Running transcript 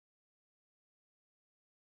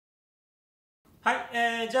は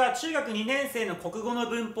い、じゃあ中学2年生の国語の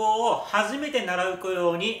文法を初めて習う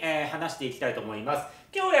ように、話していきたいと思います。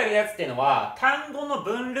今日やるやつっていうのは単語の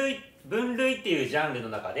分類っていうジャンルの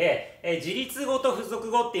中で、自立語と付属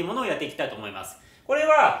語っていうものをやっていきたいと思います。これ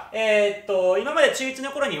は、今まで中1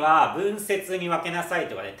の頃には文節に分けなさい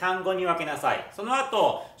とかね、単語に分けなさい。その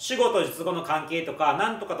後、主語と述語の関係とか、な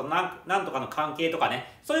んとかとなんとかの関係とかね、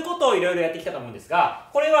そういうことをいろいろやってきたと思うんですが、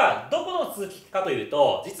これはどこの続きかという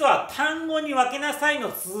と、実は単語に分けなさいの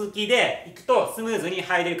続きでいくとスムーズに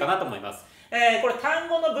入れるかなと思います。これ単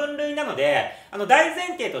語の分類なので、大前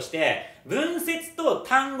提として、文節と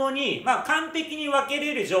単語に、完璧に分け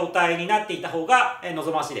れる状態になっていた方が、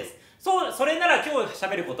望ましいです。それなら今日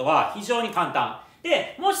喋ることは非常に簡単。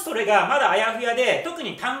で、もしそれがまだあやふやで、特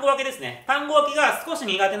に単語分けですね。単語分けが少し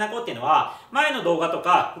苦手な子っていうのは、前の動画と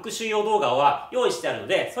か復習用動画は用意してあるの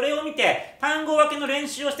で、それを見て単語分けの練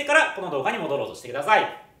習をしてからこの動画に戻ろうとしてください。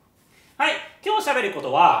はい。今日喋るこ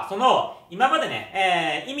とは、今まで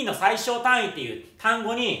ね、意味の最小単位っていう単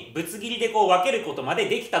語にぶつ切りでこう分けることまで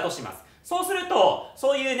できたとします。そうすると、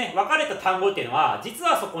そういうね、分かれた単語っていうのは、実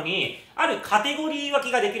はそこにあるカテゴリー分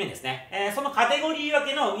けができるんですね。そのカテゴリー分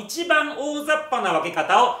けの一番大雑把な分け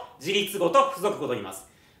方を自立語と付属語と言います。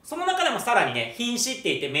その中でもさらにね、品詞って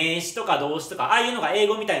言って名詞とか動詞とか、ああいうのが英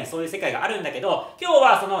語みたいにそういう世界があるんだけど、今日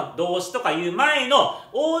はその動詞とかいう前の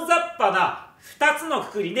大雑把な二つの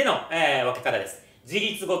括りでの、分け方です。自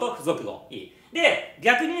立語と付属語。で、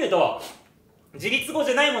逆に言うと、自立語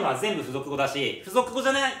じゃないものは全部付属語だし、付属語じ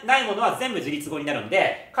ゃないものは全部自立語になるの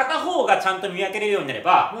で、片方がちゃんと見分けれるようになれ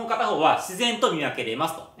ば、もう片方は自然と見分けれま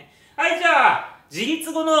すと。はい、じゃあ、自立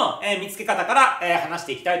語の、見つけ方から、話し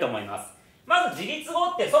ていきたいと思います。まず自立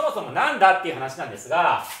語ってそもそもなんだっていう話なんです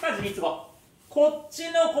が、自立語。こっち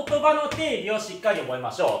の言葉の定義をしっかり覚えま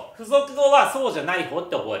しょう。付属語はそうじゃない方っ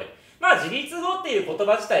て覚える。自立語っていう言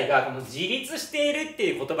葉自体が、この自立しているって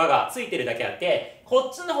いう言葉がついてるだけあって、こ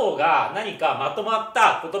っちの方が何かまとまっ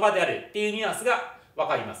た言葉であるっていうニュアンスがわ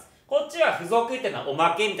かります。こっちは付属っていうのはお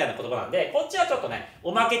まけみたいな言葉なんで、こっちはちょっとね、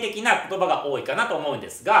おまけ的な言葉が多いかなと思うんで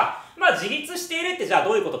すが、自立しているってじゃあ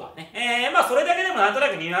どういうことかね。それだけでもなんとな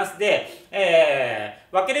くニュアンスで、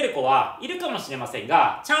分けれる子はいるかもしれません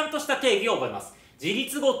が、ちゃんとした定義を覚えます。自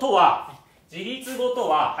立語とは、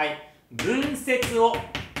はい、文節を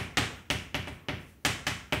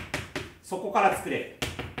そこから作れる。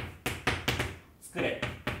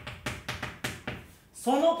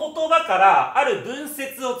その言葉からある文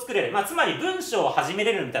節を作れる。つまり文章を始め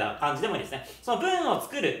れるみたいな感じでもいいですね。その文を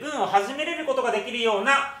始めれることができるよう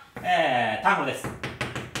な、単語です。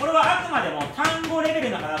これはあくまでも単語レベル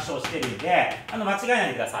の話をしてるんで、間違えない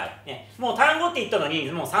でください。ね、もう単語って言ったの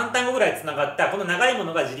に、もう3単語ぐらい繋がった、この長いも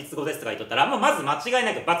のが自立語ですとか言っとったら、もうまず間違い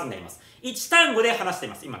なく×になります。1単語で話してい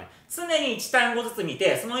ます。今ね。常に1単語ずつ見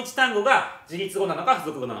て、その1単語が自立語なのか付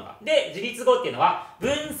属語なのか。で、自立語っていうのは、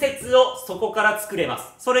文節をそこから作れま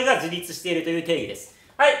す。それが自立しているという定義です。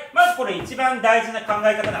はい。まずこれ一番大事な考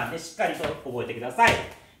え方なんで、しっかりと覚えてください。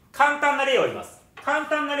簡単な例を言います。簡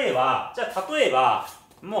単な例は、じゃあ例えば、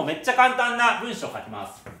もうめっちゃ簡単な文章を書きま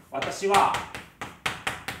す。私は、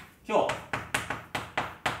今日、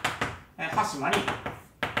鹿島に、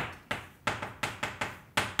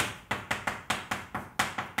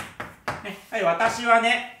はい、私は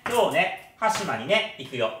ね、今日ね、鹿島にね、行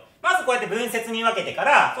くよ。まずこうやって文節に分けてか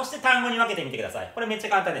ら、そして単語に分けてみてください。これめっちゃ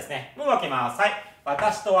簡単ですね。もう分けます。はい。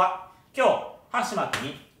私とは、今日、鹿島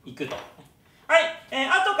に行くと。はい。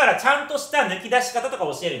後からちゃんとした抜き出し方とか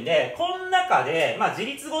教えるんで、この中で、自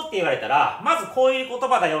立語って言われたら、まずこういう言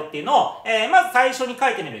葉だよっていうのを、まず最初に書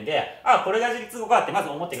いてみるんで、これが自立語かってまず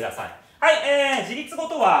思ってください。はい。自立語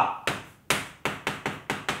とは、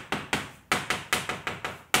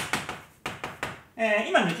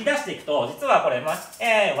今抜き出していくと、実はこれ、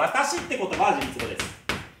私って言葉は自立語です。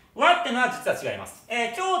わってのは実は違います。今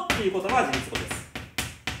日っていう言葉は自立語です。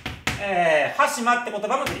鹿島って言葉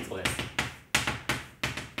も自立語です。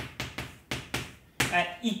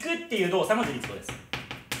行くっていう動作も自立語です。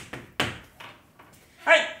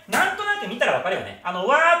はい。なんとなく見たらわかるよね。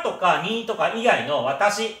わとかにとか以外の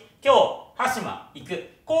私、今日、鹿島、行く。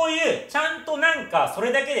こういう、ちゃんとなんか、そ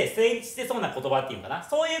れだけで成立してそうな言葉っていうのかな。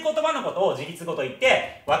そういう言葉のことを自立語と言っ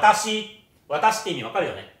て、私って意味わかる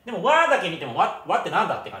よね。でも、わだけ見ても、わってなん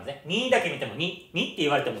だって感じね。にだけ見ても、にって言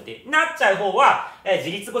われてもってなっちゃう方は、自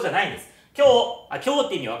立語じゃないんです。今日っ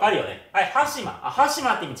て意味わかるよね。はい、鹿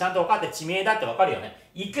島って意味ちゃんとわかって地名だってわかるよね。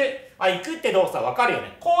行くって動作わかるよ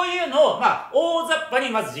ね。こういうのを、大雑把に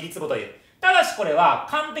まず自立語という。ただしこれは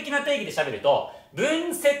完璧な定義で喋ると、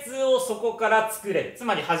文節をそこから作れる。つ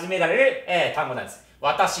まり始められる、単語なんです。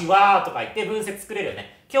私はとか言って文節作れるよ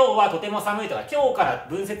ね。今日はとても寒いとか、今日から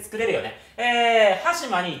文節作れるよね。羽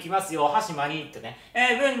島に行きますよ、羽島にってね。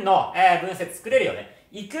文の、文節作れるよね。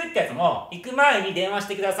行くってやつも、行く前に電話し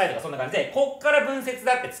てくださいとかそんな感じで、こっから文節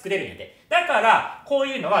だって作れるんやで。だから、こう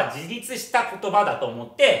いうのは自立した言葉だと思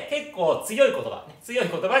って、結構強い言葉、ね、強い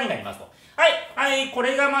言葉になりますと。はい、はい、こ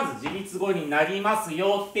れがまず自立語になります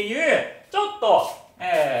よっていう、ちょっと、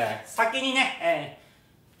先にね、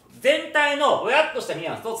全体のぼやっとしたニ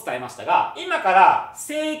ュアンスを伝えましたが、今から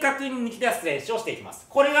正確に抜き出す練習をしていきます。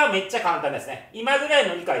これがめっちゃ簡単ですね。今ぐらい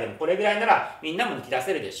の理解でもこれぐらいならみんなも抜き出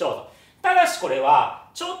せるでしょうと。ただしこれは、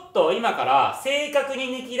ちょっと今から正確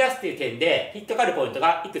に抜き出すという点で引っかかるポイント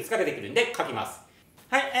がいくつか出てくるんで書きます。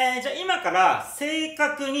はい、じゃあ今から正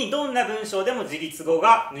確にどんな文章でも自立語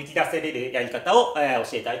が抜き出せれるやり方を、教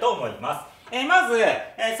えたいと思います。まず、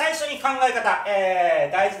最初に考え方、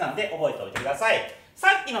大事なんで覚えておいてください。さ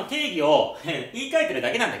っきの定義を言い換えてる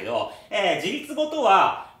だけなんだけど、自立語と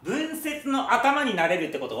は文節の頭になれる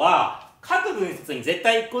ってことは、各文節に絶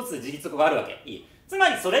対1個ずつ自立語があるわけ。いい。つま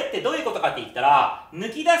りそれってどういうことかって言ったら、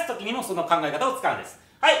抜き出すときにもその考え方を使うんです。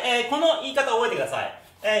はい、この言い方を覚えてください。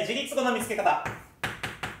自立語の見つけ方。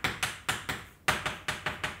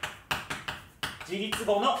自立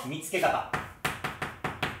語の見つけ方。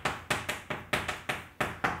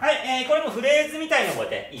はい、これもフレーズみたいに覚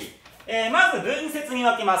えていい。まず文節に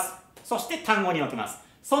分けます。そして単語に分けます。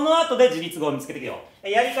その後で自立語を見つけていくよ。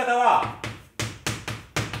やり方は、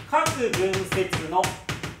各文節の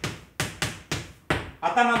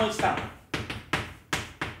頭の一単語。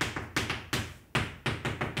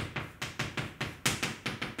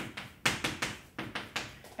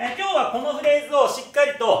今日はこのフレーズをしっか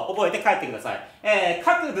りと覚えて帰ってください。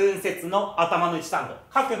各文節の頭の一単語。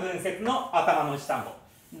各文節の頭の一単語。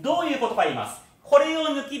どういうことか言います。これを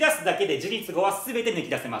抜き出すだけで自立語は全て抜き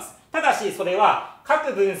出せます。ただし、それは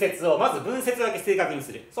各文節をまず文節分け正確に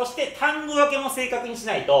する。そして単語分けも正確にし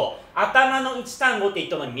ないと、頭の1単語って言っ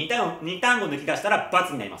たのに2単語抜き出したら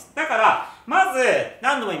×になります。だから、まず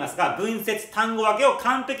何度も言いますが、文節単語分けを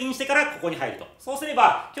完璧にしてからここに入ると。そうすれ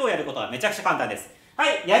ば、今日やることはめちゃくちゃ簡単です。は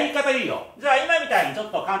い、やり方言うよ。じゃあ今みたいにちょ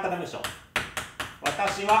っと簡単な文章。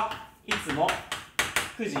私はいつも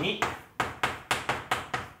9時に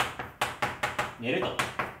寝ると。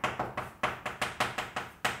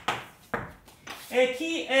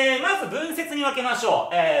まず文節に分けましょ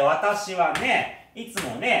う。私はね、いつ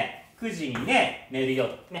もね、9時にね、寝るよ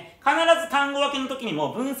と。ね、必ず単語分けの時に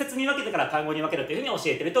も文節に分けてから単語に分けるというふうに教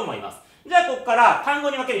えてると思います。じゃあここから単語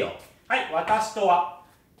に分けるよ。はい、私とは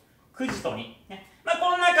9時と2。ね、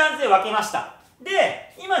こんな感じで分けました。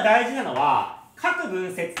で、今大事なのは、各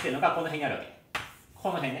文節っていうのがこの辺にあるわけ。こ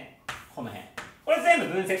の辺ね。この辺。これ全部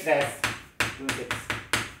文節です。文節。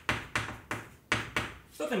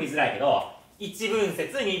一つ見づらいけど、1文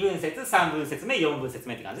節、2文節、3文節目、4文節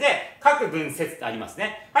目って感じで、各文節ってあります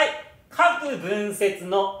ね。はい。各文節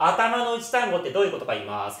の頭の1単語ってどういうことか言い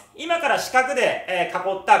ます。今から四角で、囲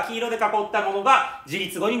った、黄色で囲ったものが自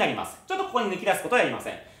立語になります。ちょっとここに抜き出すことはやりま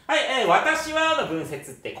せん。はい、私はの文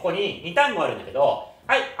節ってここに2単語あるんだけど、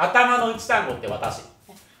はい、頭の1単語って私。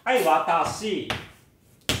はい、私。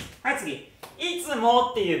はい、次。いつも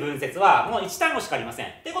っていう文節はもう1単語しかありません。っ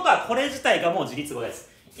てことはこれ自体がもう自立語で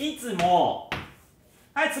す。いつも。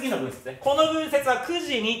はい、次の文節ね。この文節は9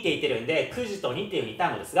時にって言ってるんで、9時と2っていう2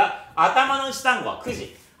単語ですが、頭の1単語は9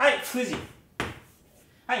時。はい、9時。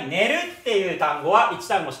はい、寝るっていう単語は1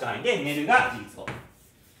単語しかないんで、寝るが自立語。は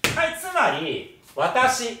い、つまり、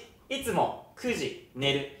私、いつも9時、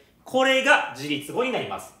寝る。これが自立語になり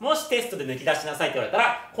ます。もしテストで抜き出しなさいって言われた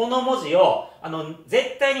ら、この文字を、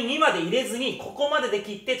絶対に2まで入れずに、ここまでで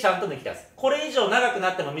切ってちゃんと抜き出す。これ以上長く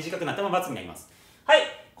なっても短くなっても×になります。はい、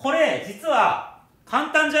これ、実は、簡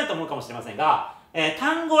単じゃないと思うかもしれませんが、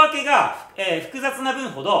単語分けが、複雑な分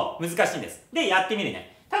ほど難しいんです。で、やってみる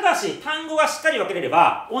ね。ただし、単語がしっかり分けれれ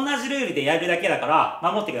ば、同じルールでやるだけだか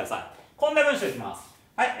ら、守ってください。こんな文章いきます。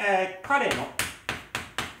はい、彼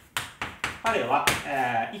は、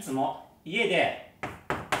いつも家で、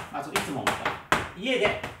いつも家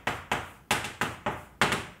で、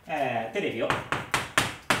テレビを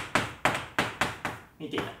見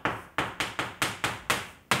ていた。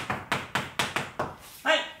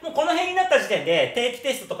はい、もうこの辺になった時点で定期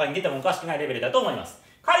テストとかに出てもおかしくないレベルだと思います。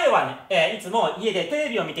彼はね、いつも家でテレ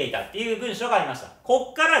ビを見ていたっていう文章がありました。こ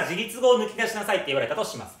っから自立語を抜き出しなさいって言われたと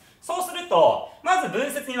します。そうすると、まず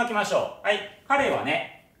文節に分けましょう。はい、彼は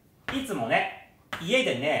ね、いつもね、家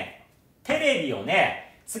でね、テレビを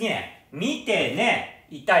ね、次ね、見てね、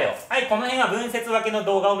いたよ。はい、この辺は文節分けの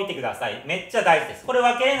動画を見てください。めっちゃ大事です。これ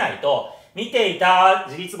分けれないと、見ていた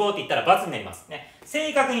自立語って言ったら×になりますね。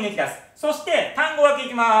正確に抜き出す。そして、単語分けい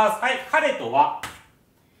きます。はい、彼とは、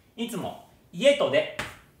いつも、家とで、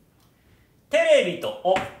テレビと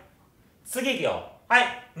お、次いくよ。はい、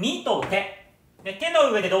みとて。で、手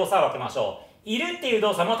の上で動作を分けましょう。いるっていう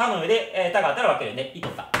動作も他の上で、他があったら分けるんで、いと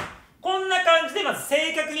た。こんな感じでまず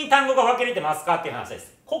正確に単語が分けれてますかっていう話で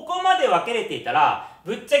す。ここまで分けれていたら、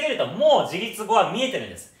ぶっちゃけるともう自立語は見えてるん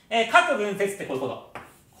です。各文節ってこういうこと。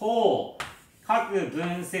こう、各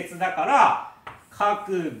文節だから、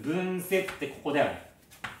各文節ってここだよね。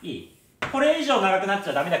いい？これ以上長くなっち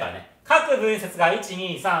ゃダメだからね。各文節が1、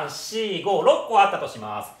2、3、4、5、6個あったとし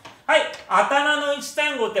ます。はい。頭の1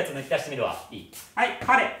単語ってやつ抜き出してみるわ。いい？はい。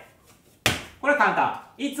彼。これ簡単。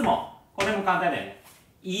いつも。これも簡単だよね。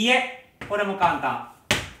家。これも簡単。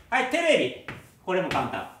はい。テレビ。これも簡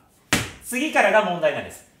単。次からが問題なん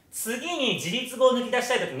です。次に自立語を抜き出し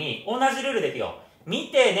たいときに同じルールでいくよ。見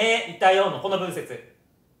てね、いたよのこの文節。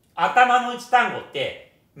頭の1単語っ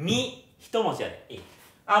て、み、一文字やで。いい？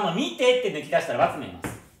見てって抜き出したら×になりま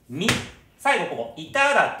す。み。最後ここ。い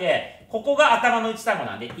ただって、ここが頭の1単語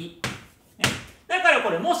なんで、い。ね、だから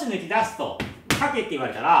これもし抜き出すと、かけって言わ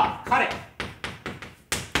れたら、彼。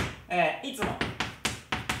いつも。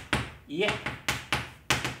家。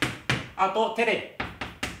あと、テレ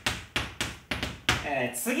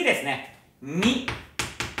ビ。次ですね。み。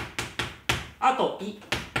あと、い。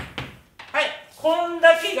はい。こん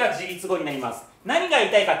だけが自立語になります。何が言い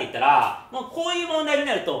たいかって言ったら、もうこういう問題に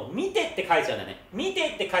なると、見てって書いちゃうんだね。見て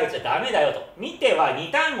って書いちゃダメだよと。見ては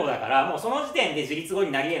2単語だから、もうその時点で自立語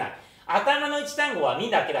になり得ない。頭の1単語は見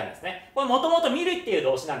だけなんですね。これもともと見るっていう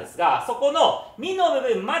動詞なんですが、そこの見の部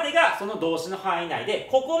分までがその動詞の範囲内で、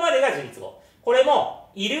ここまでが自立語。これも、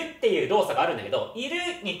いるっていう動作があるんだけど、いる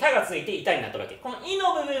にたがついていたになってるわけ。このい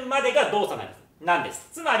の部分までが動作なんです。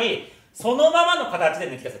つまり、そのままの形で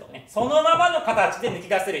抜き出せるとかね。そのままの形で抜き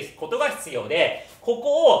出せることが必要で、こ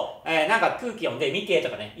こを、なんか空気読んで見てと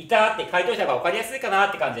かね、いたって書いといた方が分かりやすいかな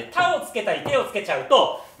って感じで、たをつけたり手をつけちゃう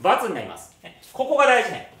と、×になります。ここが大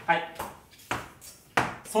事ね。はい。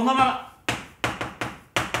そのまま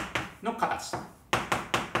の形。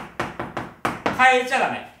変えちゃダ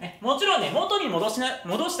メ。ね、もちろんね、元に戻し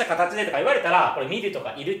た形でとか言われたら、これ見ると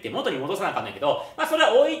かいるって元に戻さなあかんないけど、まあそれ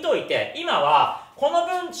は置いといて、今は、この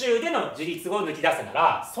文中での自立語を抜き出せな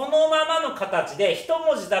ら、そのままの形で一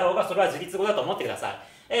文字だろうが、それは自立語だと思ってくださ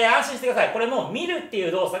い。安心してください。これも見るってい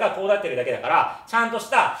う動作がこうなってるだけだから、ちゃんとし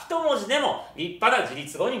た一文字でも立派な自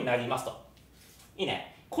立語になりますと。いい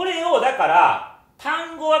ね。これを、だから、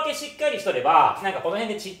単語分けしっかりしとれば、なんかこの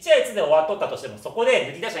辺でちっちゃい「つ」で終わっとったとしても、そこで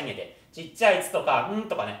抜き出したらいいんやて。ちっちゃい「つ」とか、ん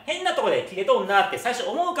とかね、変なとこで切れとんなって最初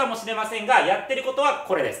思うかもしれませんが、やってることは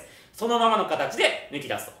これです。そのままの形で抜き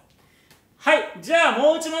出すと。はい。じゃあ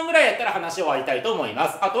もう1問ぐらいやったら話を終わりたいと思いま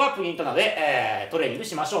す。あとはプリントなどで、トレーニング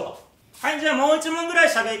しましょうと。はい。じゃあもう1問ぐらい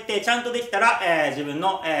喋ってちゃんとできたら、自分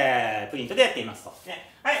の、プリントでやってみますと。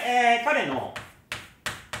ね、はい。彼の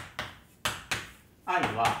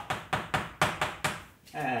兄は、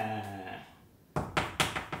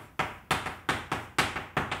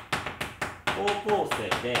高校生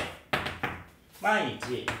で毎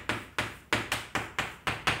日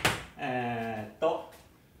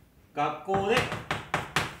学校で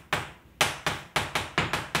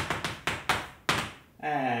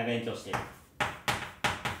勉強している。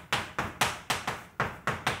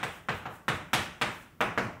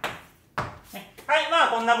はい、まあ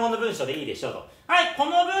こんなもの文章でいいでしょうと。はい、こ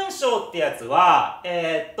の文章ってやつは、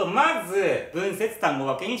まず文節単語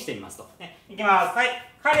分けにしてみますと。ね、いきます。はい、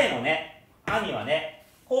彼のね、兄はね、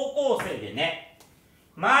高校生でね、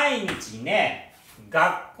毎日ね、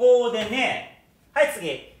学校でね、はい、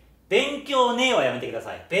次、勉強ねはやめてくだ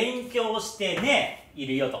さい。勉強してね、い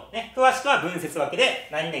るよと。ね、詳しくは文節分けで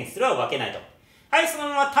何々するは分けないと。はい、その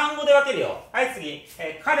まま単語で分けるよ。はい、次、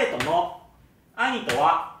彼との兄と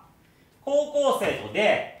は、高校生と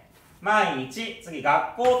で、毎日、次、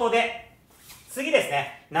学校とで、次です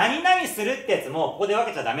ね、何々するってやつもここで分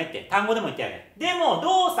けちゃダメって単語でも言ってやるね。でも、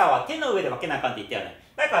動作は手の上で分けなあかんって言ってやるね。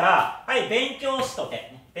だから、はい、勉強しと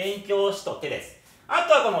手。勉強しと手です。あ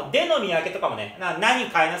とはこのでの見分けとかもね、何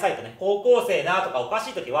変えなさいとね、高校生なとかおか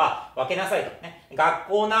しいときは分けなさいとね、学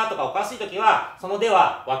校なとかおかしいときは、そので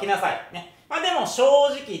は分けなさい。ね。まあでも正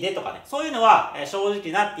直でとかね、そういうのは正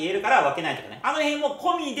直なって言えるから分けないとかね、あの辺も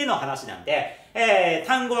込みでの話なんで、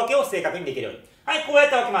単語分けを正確にできるように。はい、こうやっ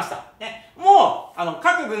て分けました。ね、もう、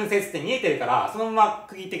各文節って見えてるから、そのまま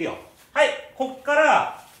区切っていくよ。はい、こっか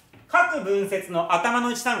ら、各文節の頭の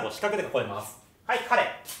1単語を四角で囲えます。はい、彼。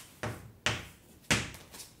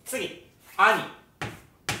次、兄。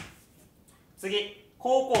次、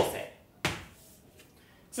高校生。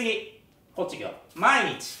次、こっち行くよ。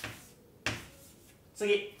毎日。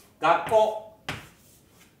次、学校。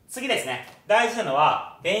次ですね。大事なの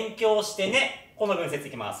は、勉強してね。この文節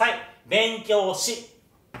いきます。はい。勉強し。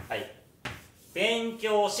はい。勉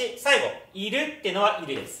強し。最後、いるってのはい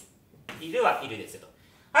るです。いるはいるですよと。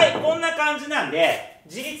はい。こんな感じなんで、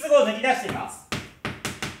自立語を抜き出してみます。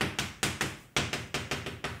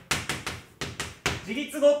自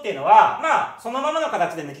立語っていうのは、まあ、そのままの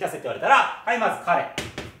形で抜き出せって言われたら、はい、まず彼。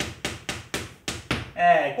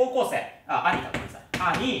高校生。兄か、ごめんなさい。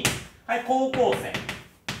兄。はい、高校生。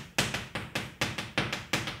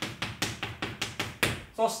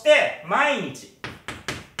そして、毎日。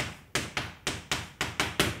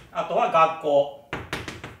あとは学校。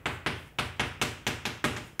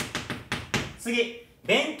次、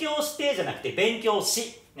勉強してじゃなくて、勉強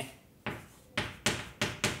し。ね。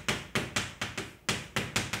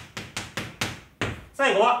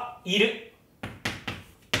最後は、いる。ね、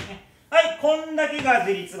はい、こんだけが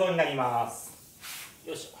自立語になります。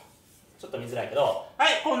よいしょ。ちょっと見づらいけど、は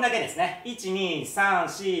い、こんだけですね。1、2、3、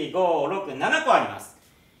4、5、6、7個あります。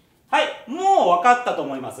はい、もう分かったと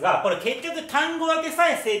思いますが、これ結局単語分けさ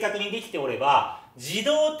え正確にできておれば、自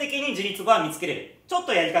動的に自立語は見つけれる。ちょっ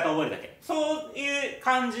とやり方を覚えるだけ。そういう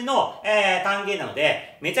感じの、単元なの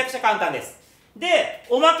で、めちゃくちゃ簡単です。で、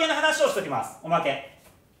おまけの話をしておきます。おまけ。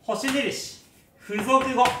星印。付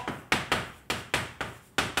属語。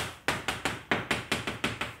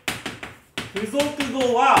付属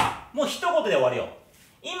語は、もう一言で終わるよ。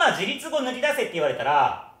今、自立語抜き出せって言われた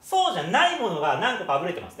ら、そうじゃないものが何個かあぶ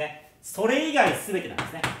れてますね。それ以外すべてなんで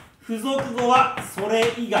すね。付属語はそれ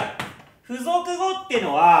以外。付属語っていう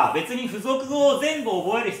のは別に付属語を全部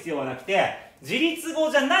覚える必要はなくて、自立語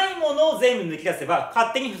じゃないものを全部抜き出せば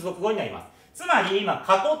勝手に付属語になります。つまり今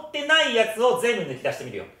囲ってないやつを全部抜き出して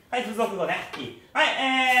みるよ。はい、付属語ね。いい。はい、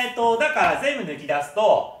だから全部抜き出す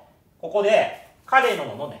と、ここで彼の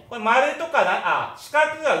ものね。これ丸とか四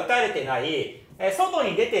角が打たれてない、外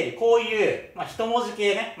に出ているこういう、まあ、一文字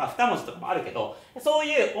系ね、まあ、二文字とかもあるけど、そう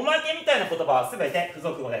いうおまけみたいな言葉はすべて付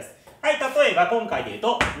属語です。はい、例えば今回で言う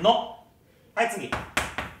と、の。はい、次。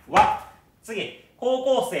は。次。高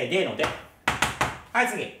校生でので。はい、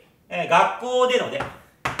次。学校でので。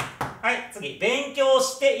はい、次。勉強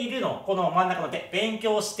しているの。この真ん中の手。勉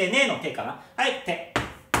強してねの手かな。はい、手。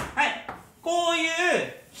はい。こういう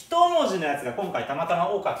一文字のやつが今回たまたま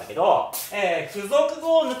多かったけど、付属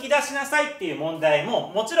語を抜き出しなさいっていう問題も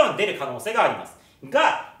もちろん出る可能性があります。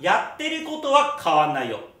が、やってることは変わんない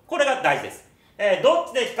よ。これが大事です。どっ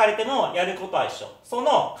ちで聞かれてもやることは一緒。そ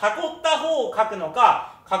の囲った方を書くの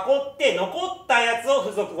か、囲って残ったやつを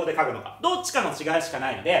付属語で書くのか、どっちかの違いしか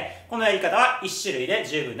ないので、このやり方は1種類で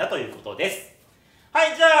十分だということです。は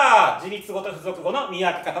い、じゃあ、自立語と付属語の見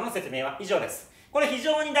分け方の説明は以上です。これ非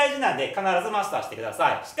常に大事なんで必ずマスターしてくだ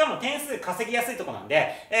さい。しかも点数稼ぎやすいところなん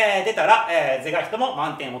で、出たら、是が非とも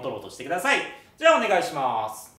満点を取ろうとしてください。じゃあお願いします。